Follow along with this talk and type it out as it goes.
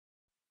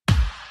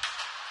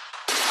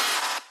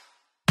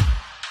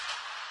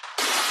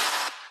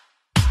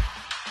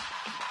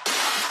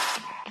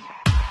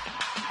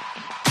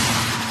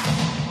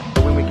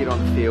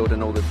field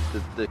and all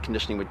the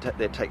conditioning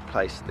that take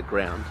place at the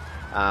ground.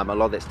 A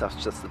lot of that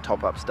stuff's just the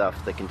top-up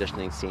stuff, the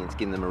conditioning sense,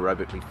 getting them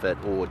aerobically fit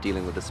or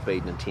dealing with the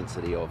speed and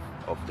intensity of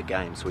the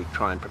game. So we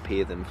try and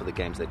prepare them for the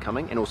games that are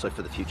coming and also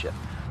for the future.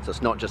 So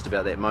it's not just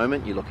about that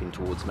moment, you're looking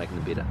towards making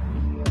them better.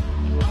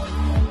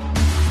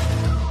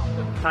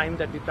 The time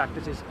that we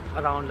practice is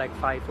around like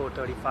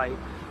 4:35.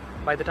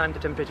 By the time the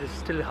temperature is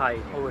still high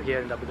over here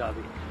in Abu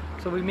Dhabi.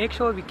 So we make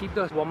sure we keep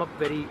the warm-up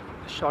very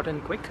short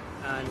and quick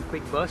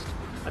burst.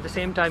 At the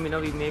same time,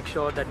 we make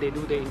sure that they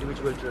do their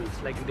individual drills.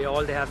 Like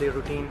they have their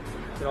routine.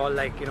 They're all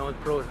like,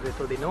 pros,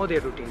 so they know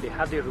their routine, they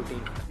have their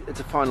routine. It's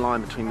a fine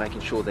line between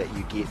making sure that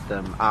you get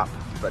them up,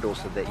 but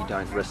also that you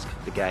don't risk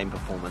the game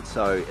performance.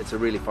 So it's a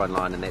really fine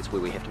line, and that's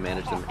where we have to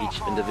manage them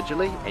each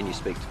individually, and you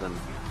speak to them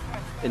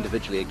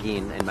individually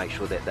again and make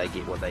sure that they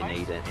get what they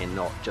need and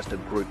not just a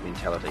group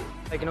mentality.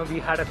 Like, we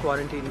had a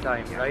quarantine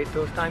time, right?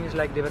 Those times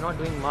like they were not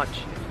doing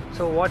much.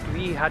 So what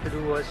we had to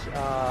do was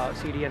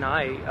CD and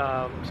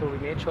I, so we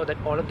made sure that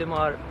all of them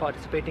are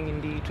participating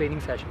in the training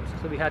sessions.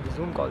 So we had the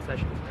Zoom call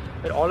sessions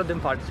where all of them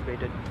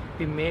participated.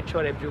 We made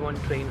sure everyone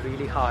trained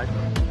really hard.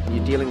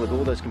 You're dealing with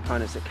all those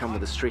components that come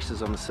with the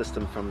stresses on the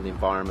system from the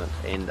environment,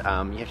 and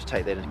you have to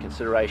take that into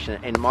consideration.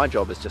 And my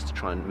job is just to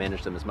try and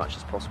manage them as much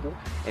as possible.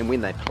 And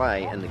when they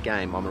play in the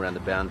game, I'm around the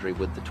boundary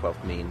with the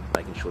 12th men,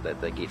 making sure that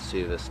they get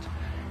serviced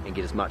and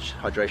get as much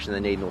hydration they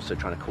need, and also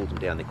trying to cool them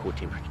down, their core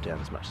temperature down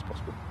as much as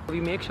possible. We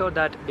make sure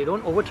that they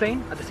don't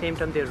overtrain, at the same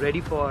time they're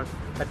ready for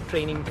that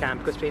training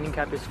camp, because training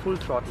camp is full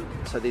throttle.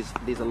 So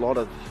there's a lot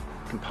of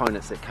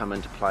components that come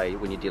into play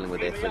when you're dealing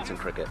with athletes in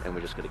cricket, and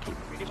we're just going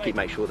to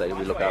make sure that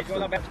we look after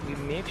them. We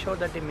make sure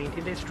that they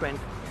maintain their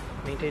strength,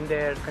 maintain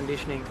their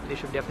conditioning. They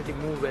should definitely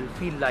move well,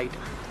 feel light,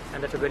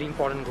 and that's a very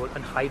important goal,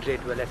 and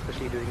hydrate well,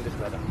 especially during this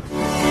weather.